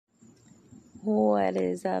What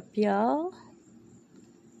is up, y'all?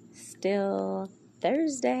 Still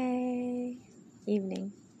Thursday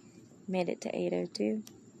evening. Made it to 8:02.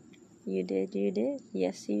 You did.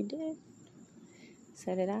 Yes, you did.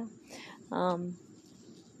 So did I.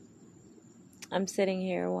 I'm sitting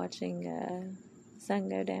here watching sun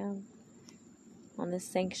go down on the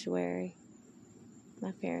sanctuary,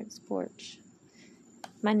 my parents' porch,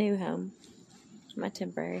 my new home, my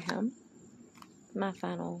temporary home, my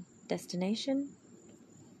final destination,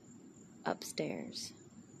 upstairs.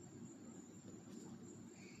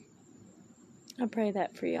 I pray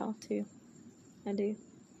that for y'all too. I do.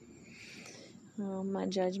 My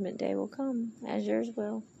judgment day will come, as yours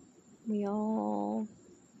will. We all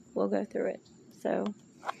will go through it. So,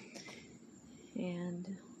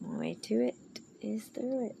 and the way to it is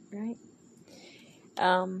through it, right?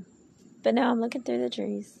 But now I'm looking through the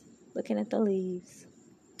trees, looking at the leaves,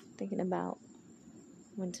 thinking about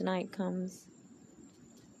when tonight comes,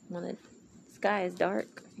 when the sky is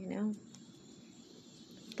dark,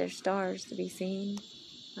 there's stars to be seen.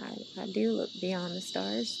 I do look beyond the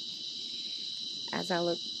stars as I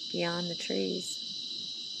look beyond the trees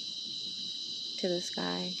to the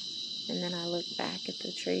sky, and then I look back at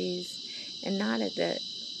the trees, and not at the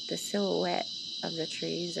silhouette of the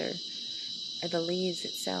trees or the leaves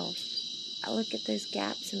itself. I look at those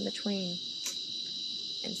gaps in between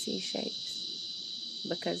and see shapes,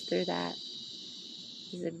 because through that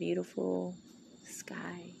is a beautiful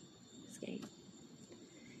skyscape.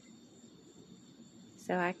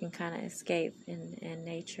 So I can kind of escape in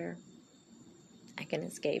nature. I can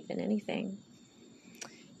escape in anything.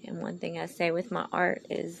 And one thing I say with my art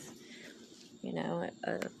is, an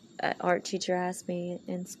art teacher asked me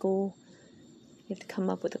in school, you have to come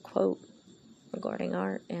up with a quote regarding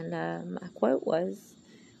art. And my quote was,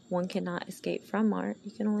 one cannot escape from art. You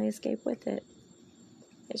can only escape with it.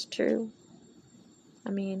 It's true. I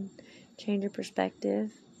mean, change your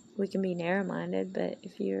perspective. We can be narrow-minded, but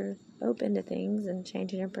if you're open to things and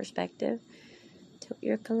changing your perspective, tilt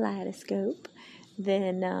your kaleidoscope,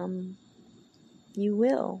 then you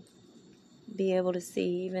will be able to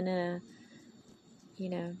see, even in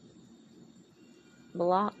a,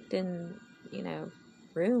 blocked in,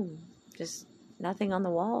 room, just nothing on the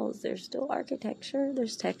walls. There's still architecture.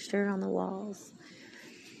 There's texture on the walls.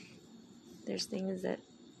 There's things that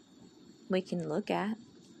we can look at.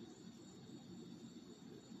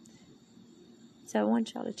 So I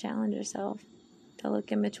want y'all to challenge yourself to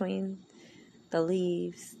look in between the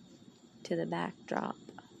leaves to the backdrop.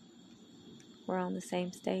 We're on the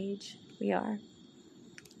same stage. We are.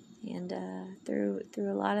 And through a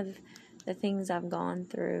lot of the things I've gone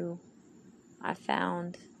through, I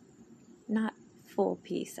found not full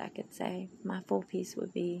peace, I could say. My full peace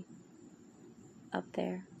would be up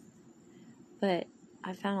there. But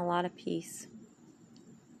I found a lot of peace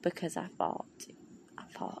because I fought.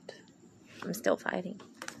 I'm still fighting.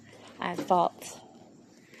 I fought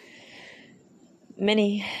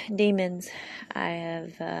many demons. I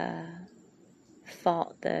have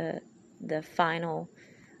fought the final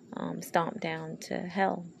stomp down to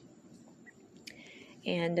hell.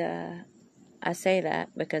 And I say that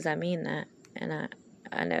because I mean that, and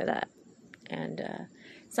I know that. And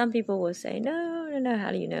some people will say, no, how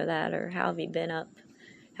do you know that? Or how have you been up?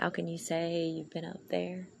 How can you say you've been up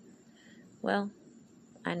there? Well,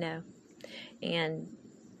 I know. And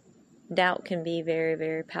doubt can be very,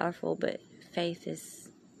 very powerful, but faith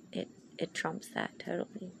it trumps that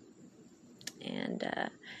totally. And,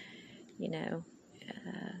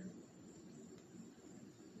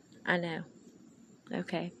 I know.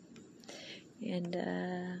 Okay. And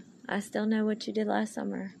I still know what you did last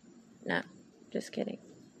summer. No, just kidding.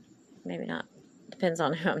 Maybe not. Depends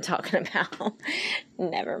on who I'm talking about.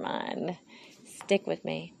 Never mind. Stick with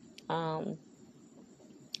me.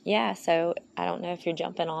 So I don't know if you're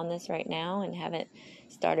jumping on this right now and haven't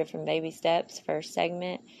started from baby steps, first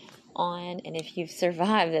segment on, and if you've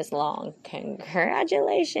survived this long,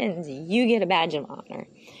 congratulations, you get a badge of honor.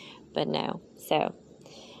 But no, so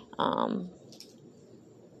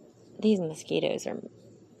these mosquitoes are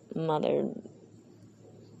mother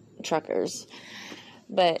truckers.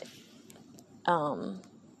 But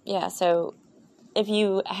so if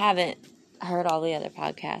you haven't heard all the other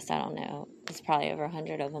podcasts, I don't know, it's probably over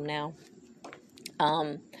 100 of them now.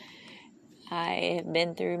 I have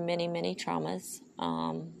been through many, many traumas.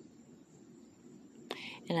 And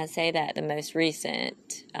I say that the most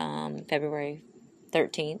recent, February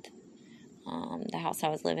 13th, the house I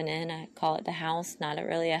was living in, I call it the house, not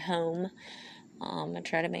really a home. I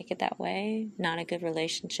try to make it that way. Not a good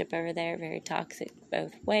relationship over there, very toxic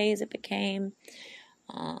both ways it became.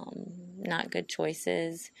 Not good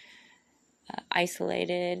choices.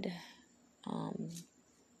 isolated,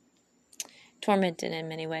 tormented in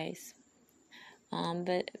many ways.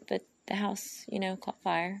 But the house, caught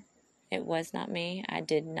fire. It was not me. I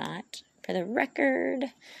did not, for the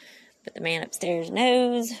record. But the man upstairs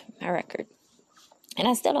knows my record. And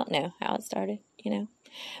I still don't know how it started,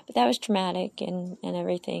 But that was traumatic and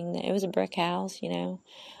everything. It was a brick house, had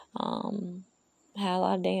a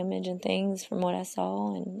lot of damage and things from what I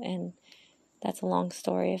saw. And that's a long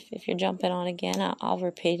story. If you're jumping on again, I'll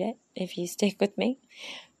repeat it if you stick with me.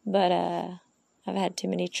 But I've had too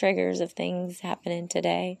many triggers of things happening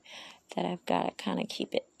today that I've got to kind of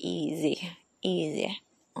keep it easy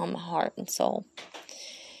on my heart and soul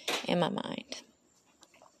and my mind,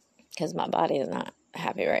 because my body is not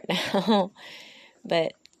happy right now.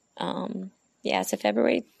 But so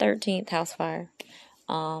February 13th, house fire,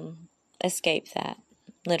 escaped that,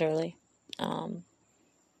 literally, and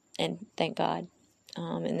thank God.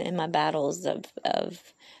 And my battles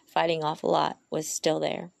of fighting off a lot was still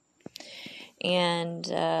there. And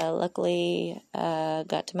luckily,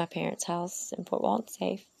 got to my parents' house in Fort Walton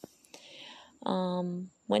safe.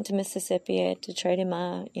 Went to Mississippi to trade in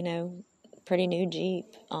my, pretty new Jeep.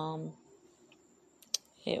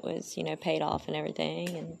 It was, paid off and everything,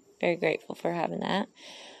 and very grateful for having that.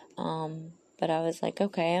 But I was like,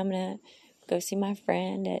 okay, I'm going to go see my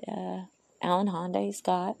friend at Allen Hyundai,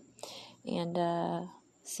 Scott, and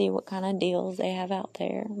see what kind of deals they have out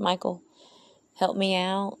there. Michael helped me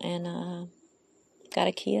out and got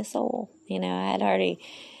a Kia Soul. I had already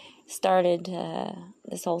started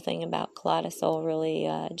this whole thing about Kaleidosol, really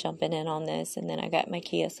jumping in on this, and then I got my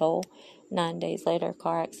Kia Soul. 9 days later,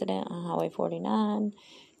 car accident on Highway 49,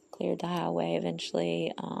 cleared the highway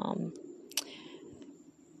eventually.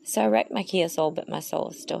 So I wrecked my Kia Soul, but my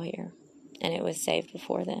soul is still here, and it was saved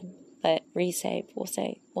before then, but resaved, we'll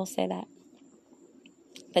say that.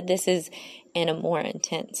 But this is in a more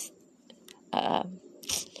intense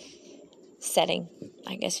setting,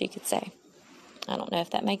 I guess you could say. I don't know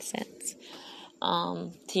if that makes sense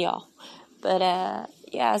to y'all. But,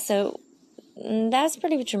 so that's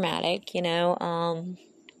pretty traumatic,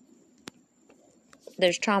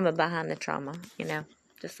 There's trauma behind the trauma,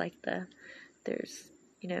 Just like there's,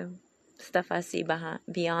 stuff I see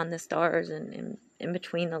beyond the stars and in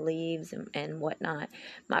between the leaves and whatnot.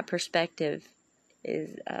 My perspective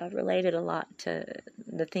is related a lot to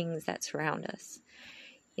the things that surround us.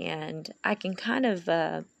 And I can kind of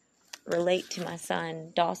relate to my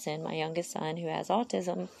son, Dawson, my youngest son, who has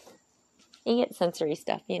autism. He gets sensory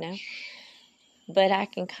stuff, But I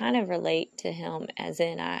can kind of relate to him as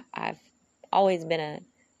in I've always been a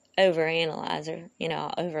overanalyzer,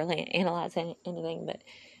 I'll overanalyze anything,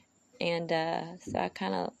 so I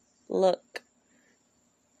kind of look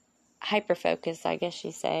hyper-focused, I guess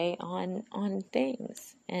you say, on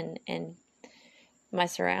things and my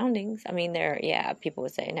surroundings. I mean, people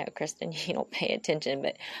would say, no, Kristen, you don't pay attention,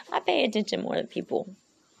 but I pay attention more than people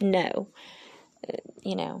know.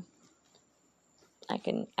 I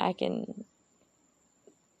can,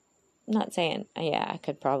 not saying, I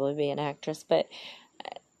could probably be an actress, but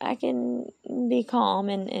I can be calm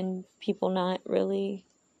and people not really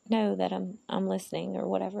know that I'm listening or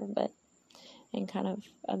whatever, and kind of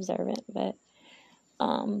observant, but,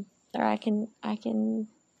 or I can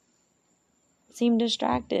seem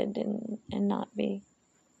distracted and not be.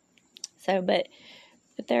 So, but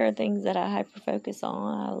there are things that I hyper-focus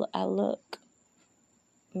on. I look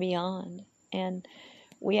beyond, and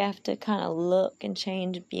we have to kind of look and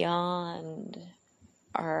change beyond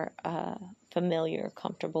our familiar,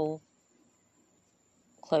 comfortable,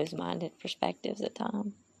 closed-minded perspectives at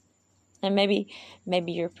times. And maybe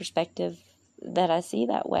your perspective that I see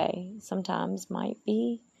that way sometimes might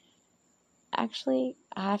be, actually,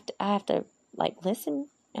 I have to listen,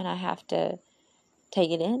 and I have to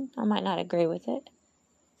take it in. I might not agree with it,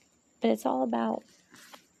 but it's all about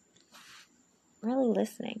really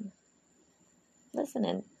listening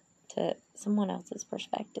to someone else's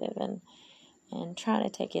perspective and trying to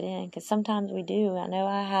take it in, because sometimes we do. I know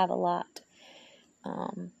I have a lot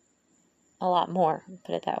more,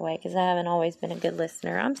 put it that way, because I haven't always been a good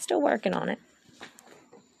listener. I'm still working on it.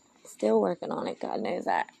 God knows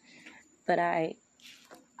that. But I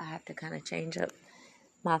have to kind of change up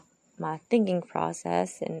my thinking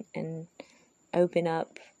process and open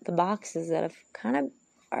up the boxes that have kind of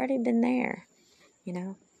already been there,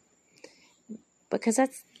 because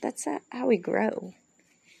that's how we grow.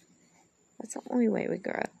 That's the only way we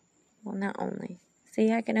grow. Well, not only.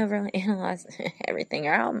 See, I can overanalyze everything.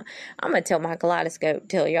 Or I'm going to tell my kaleidoscope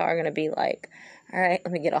till y'all are going to be like, all right,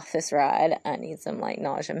 let me get off this ride. I need some, like,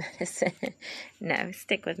 nausea medicine. No,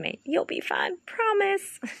 stick with me. You'll be fine.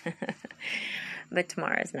 Promise. But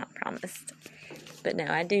tomorrow is not promised. But no,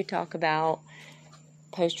 I do talk about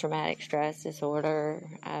post-traumatic stress disorder.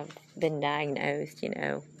 I've been diagnosed,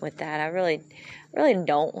 with that. I really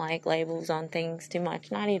don't like labels on things too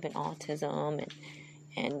much, not even autism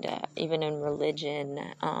and even in religion.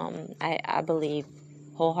 I believe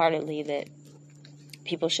wholeheartedly that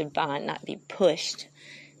people should not be pushed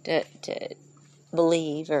to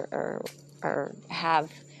believe or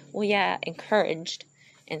have, encouraged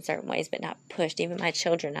in certain ways, but not pushed. Even my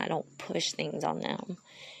children, I don't push things on them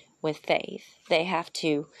with faith. They have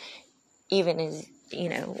to, even as,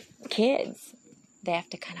 kids, they have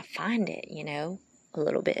to kind of find it, a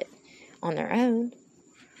little bit on their own.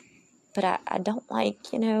 But I don't like,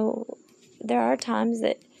 there are times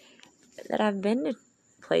that I've been to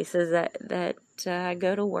places that I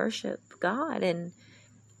go to worship God and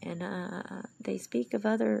they speak of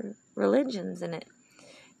other religions, and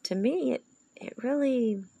to me, it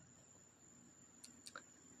really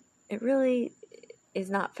is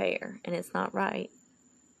not fair, and it's not right.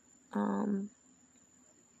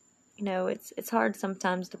 It's hard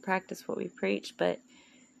sometimes to practice what we preach, but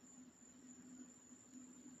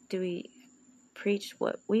do we preach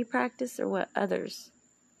what we practice or what others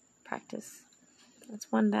practice?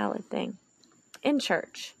 That's one valid thing. In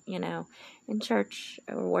church, in church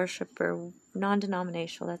or worship or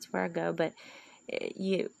non-denominational, that's where I go, but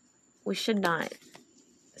we should not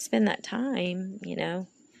spend that time,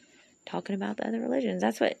 talking about the other religions.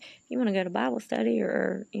 That's what, you want to go to Bible study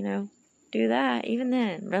or, do that, even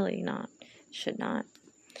then, really should not.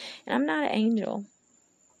 And I'm not an angel,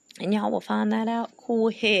 and y'all will find that out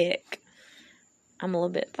quick. I'm a little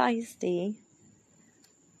bit feisty.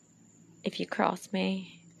 If you cross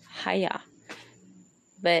me, hiya.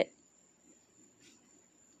 But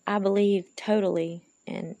I believe totally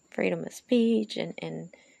in freedom of speech, and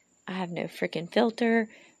I have no freaking filter,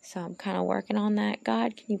 so I'm kind of working on that.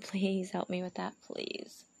 God, can you please help me with that,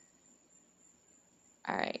 please?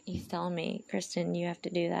 All right, he's telling me, Kristen, you have to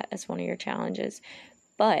do that. That's one of your challenges.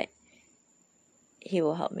 But he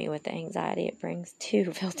will help me with the anxiety it brings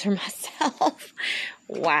to filter myself.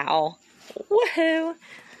 Wow. Woohoo.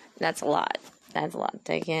 That's a lot. That's a lot to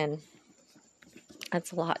take in.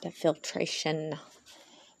 That's a lot of filtration.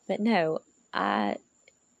 But no, I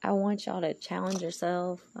want y'all to challenge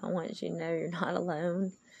yourself. I want you to know you're not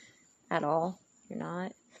alone at all. You're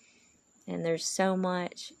not. And there's so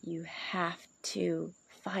much you have to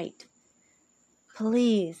fight.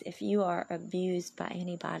 Please, if you are abused by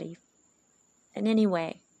anybody in any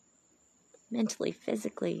way, mentally,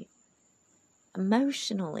 physically,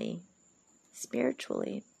 emotionally,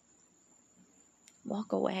 spiritually,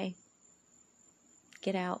 walk away.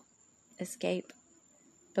 Get out. Escape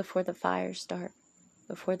before the fires start,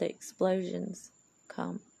 before the explosions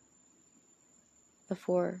come,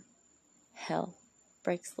 before hell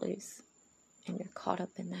breaks loose and you're caught up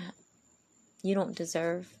in that. You don't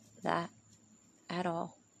deserve that at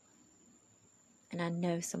all. And I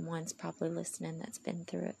know someone's probably listening that's been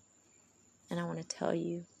through it. And I want to tell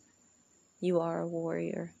you, you are a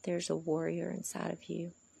warrior. There's a warrior inside of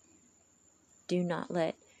you. Do not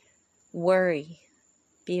let worry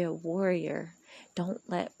be a warrior. Don't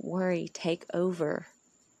let worry take over.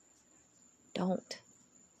 Don't.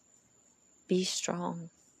 Be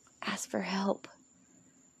strong. Ask for help.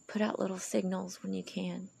 Put out little signals when you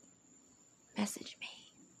can. Message me.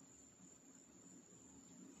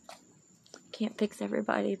 Can't fix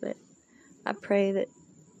everybody, but I pray that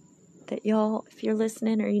y'all, if you're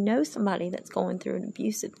listening or you know somebody that's going through an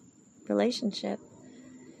abusive relationship,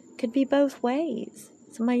 could be both ways.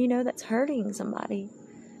 Somebody that's hurting somebody.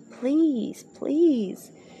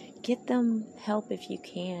 Please get them help if you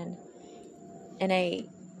can in a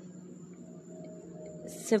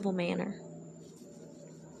civil manner.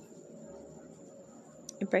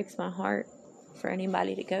 It breaks my heart for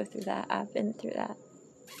anybody to go through that. I've been through that.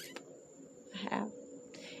 I have.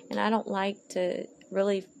 And I don't like to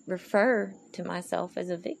really refer to myself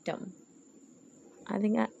as a victim. I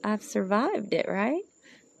think I've survived it, right?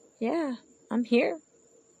 Yeah, I'm here.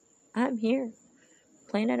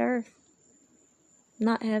 Planet Earth.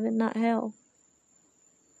 Not heaven, not hell.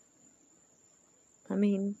 I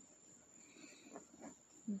mean,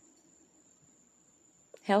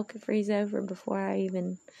 hell could freeze over before I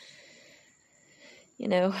even,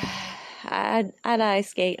 I'd ice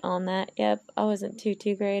skate on that. Yep, I wasn't too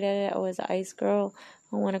great at it. I was an ice girl.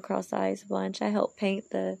 I went across the ice a bunch. I helped paint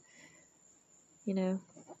the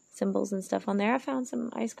symbols and stuff on there. I found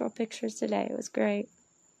some Ice Girl pictures today. It was great.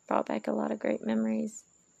 Brought back a lot of great memories.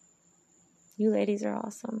 You ladies are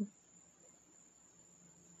awesome.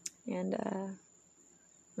 And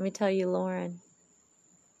let me tell you, Lauren,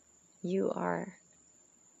 you are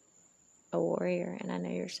a warrior, and I know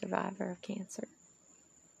you're a survivor of cancer.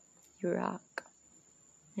 You rock.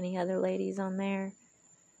 Any other ladies on there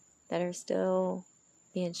that are still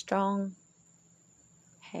being strong?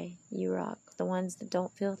 Hey, you rock. The ones that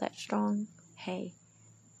don't feel that strong, hey,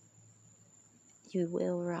 you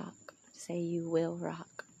will rock. Say you will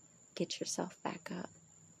rock. Get yourself back up.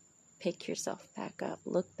 Pick yourself back up.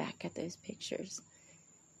 Look back at those pictures.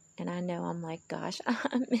 And I know I'm like, gosh,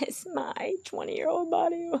 I miss my 20-year-old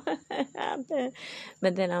body. What happened?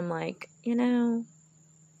 But then I'm like,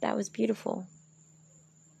 that was beautiful.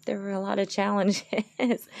 There were a lot of challenges.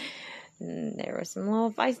 There were some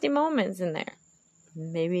little feisty moments in there.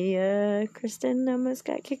 Maybe Kristen almost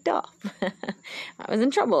got kicked off. I was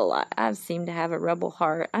in trouble a lot. I seem to have a rebel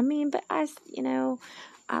heart. But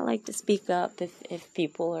I like to speak up if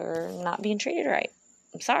people are not being treated right.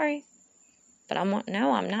 I'm sorry. But I'm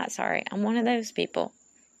not sorry. I'm one of those people.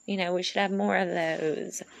 We should have more of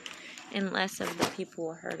those and less of the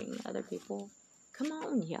people hurting other people. Come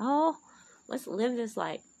on, y'all. Let's live this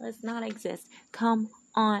life. Let's not exist. Come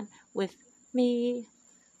on with me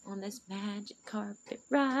on this magic carpet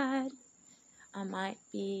ride. I might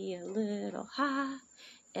be a little high,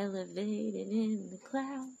 elevated in the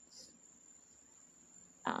clouds.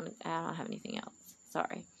 I don't have anything else.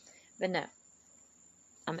 Sorry. But no.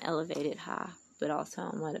 I'm elevated high, but also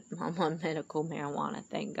I'm on medical marijuana,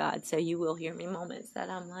 thank God. So you will hear me moments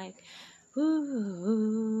that I'm like,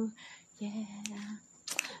 ooh, yeah,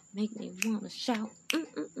 make me want to shout.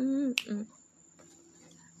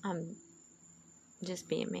 I'm just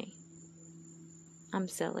being me. I'm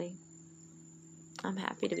silly. I'm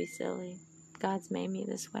happy to be silly. God's made me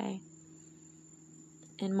this way.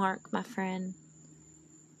 And Mark, my friend,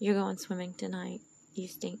 you're going swimming tonight. You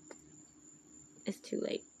stink. It's too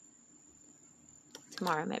late.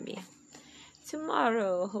 Tomorrow, maybe.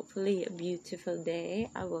 Tomorrow, hopefully a beautiful day.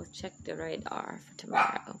 I will check the radar for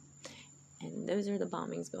tomorrow. And those are the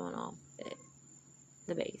bombings going off at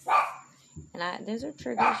the base. And those are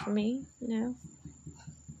triggers for me,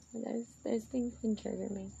 Those things can trigger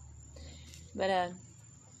me. But,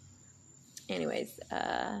 anyways,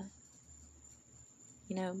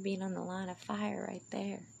 being on the line of fire right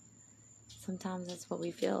there. Sometimes that's what we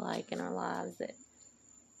feel like in our lives, that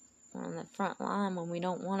we're on the front line when we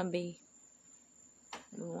don't want to be.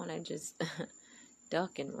 We want to just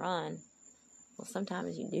duck and run. Well,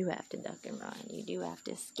 sometimes you do have to duck and run. You do have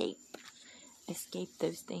to escape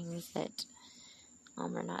those things that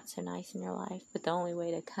are not so nice in your life. But the only way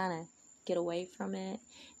to kind of get away from it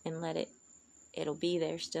and it'll be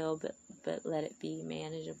there still, but let it be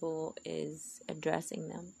manageable, is addressing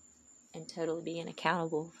them and totally being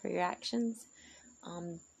accountable for your actions.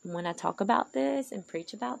 When I talk about this and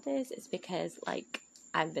preach about this, it's because,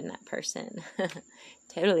 I've been that person.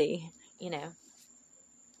 Totally,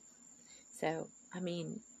 So,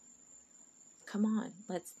 come on.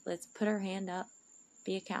 Let's put our hand up.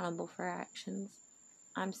 Be accountable for our actions.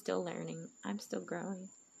 I'm still learning. I'm still growing.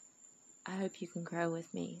 I hope you can grow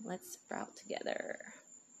with me. Let's sprout together.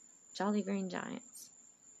 Jolly green giants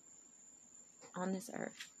on this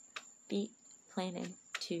earth. Feet planted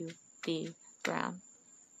to the ground.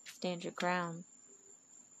 Stand your ground.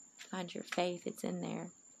 Find your faith. It's in there.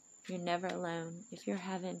 You're never alone. If you're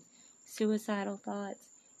having suicidal thoughts,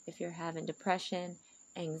 if you're having depression,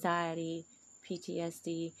 anxiety,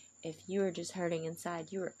 PTSD, if you are just hurting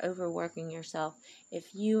inside, you are overworking yourself,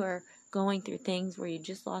 if you are going through things where you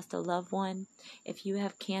just lost a loved one, if you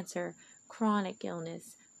have cancer, chronic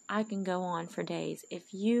illness, I can go on for days.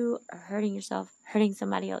 If you are hurting yourself, hurting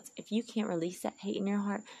somebody else, if you can't release that hate in your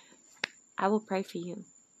heart, I will pray for you.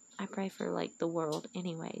 I pray for the world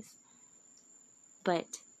anyways. But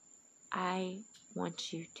I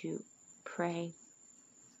want you to pray,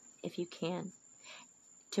 if you can,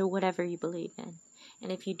 to whatever you believe in.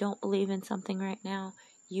 And if you don't believe in something right now,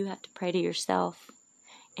 you have to pray to yourself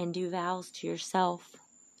and do vows to yourself.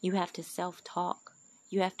 You have to self-talk.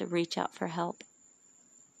 You have to reach out for help.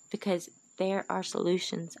 Because there are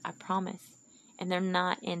solutions, I promise. And they're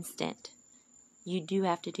not instant. You do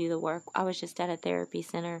have to do the work. I was just at a therapy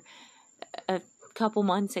center a couple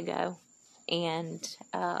months ago. And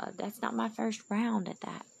that's not my first round at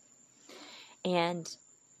that. And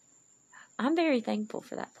I'm very thankful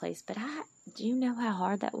for that place. But do you know how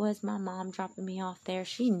hard that was? My mom dropping me off there.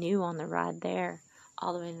 She knew on the ride there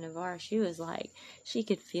all the way to Navarre, she was like, she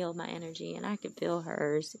could feel my energy and I could feel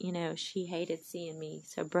hers. You know, she hated seeing me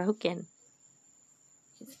so broken.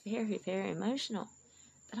 It's very, very emotional.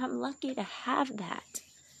 But I'm lucky to have that.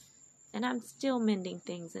 And I'm still mending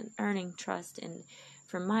things and earning trust and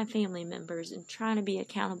from my family members and trying to be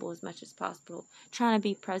accountable as much as possible, trying to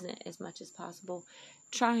be present as much as possible,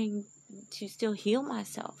 trying to still heal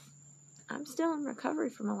myself. I'm still in recovery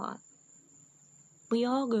from a lot. We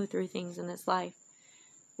all go through things in this life.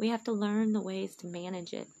 We have to learn the ways to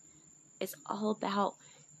manage it. It's all about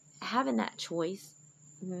having that choice,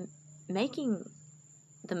 making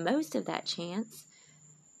the most of that chance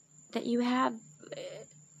that you have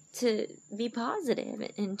to be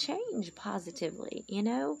positive and change positively. You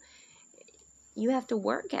know, you have to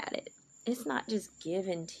work at it. It's not just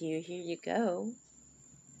given to you. Here you go.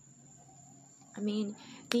 I mean,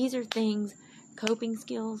 these are things, coping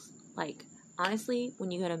skills. Like, honestly,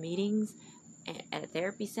 when you go to meetings at a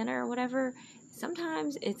therapy center or whatever,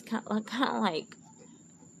 sometimes it's kind of like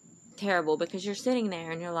terrible because you're sitting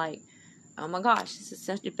there and you're like, oh my gosh, this is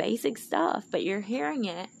such basic stuff, but you're hearing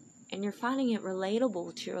it and you're finding it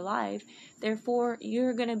relatable to your life. Therefore,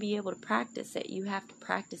 you're going to be able to practice it. You have to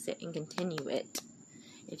practice it and continue it.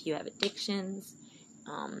 If you have addictions,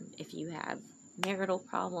 if you have marital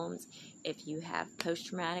problems, if you have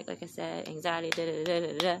post-traumatic, like I said, anxiety,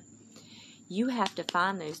 you have to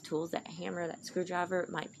find those tools, that hammer, that screwdriver. It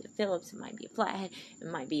might be a Phillips, it might be a flathead, it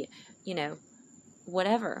might be,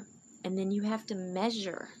 whatever. And then you have to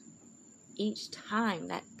measure each time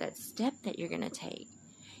that step that you're going to take.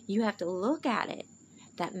 You have to look at it,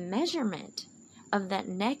 that measurement of that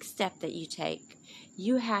next step that you take.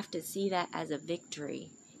 You have to see that as a victory,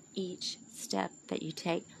 each step that you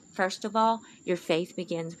take. First of all, your faith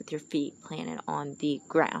begins with your feet planted on the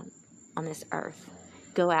ground, on this earth.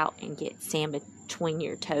 Go out and get sand between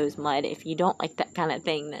your toes, mud. If you don't like that kind of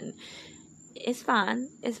thing, then it's fine.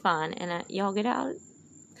 It's fine. And y'all get out of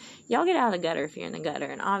the gutter if you're in the gutter.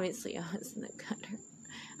 And obviously I was in the gutter.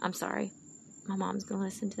 I'm sorry. My mom's going to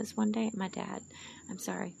listen to this one day. My dad. I'm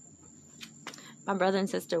sorry. My brother and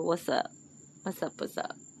sister, what's up? What's up? What's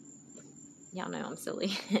up? Y'all know I'm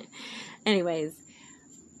silly. Anyways,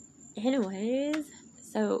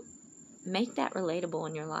 so make that relatable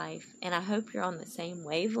in your life. And I hope you're on the same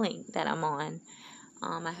wavelength that I'm on.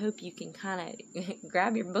 I hope you can kind of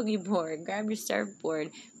grab your boogie board, grab your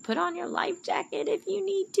surfboard, put on your life jacket if you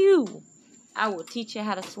need to. I will teach you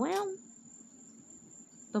how to swim.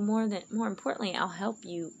 But more importantly, I'll help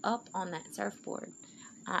you up on that surfboard.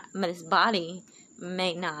 This body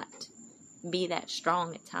may not be that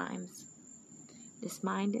strong at times. This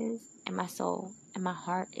mind is, and my soul, and my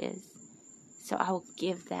heart is. So I will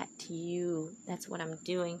give that to you. That's what I'm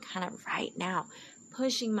doing kind of right now.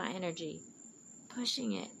 Pushing my energy.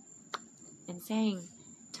 Pushing it. And saying,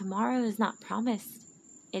 tomorrow is not promised.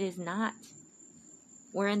 It is not.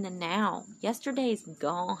 We're in the now. Yesterday's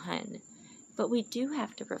gone. But we do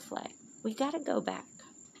have to reflect. We got to go back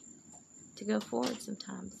to go forward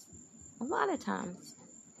sometimes. A lot of times.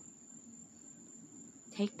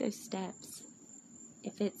 Take those steps.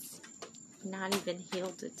 If it's not even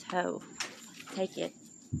heel to toe, take it.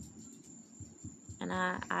 And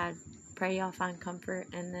I pray y'all find comfort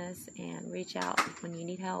in this and reach out when you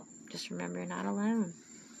need help. Just remember, you're not alone.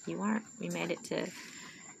 You aren't. We made it to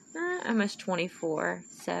almost 24,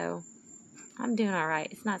 so I'm doing all right.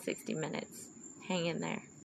 It's not 60 minutes. Hang in there.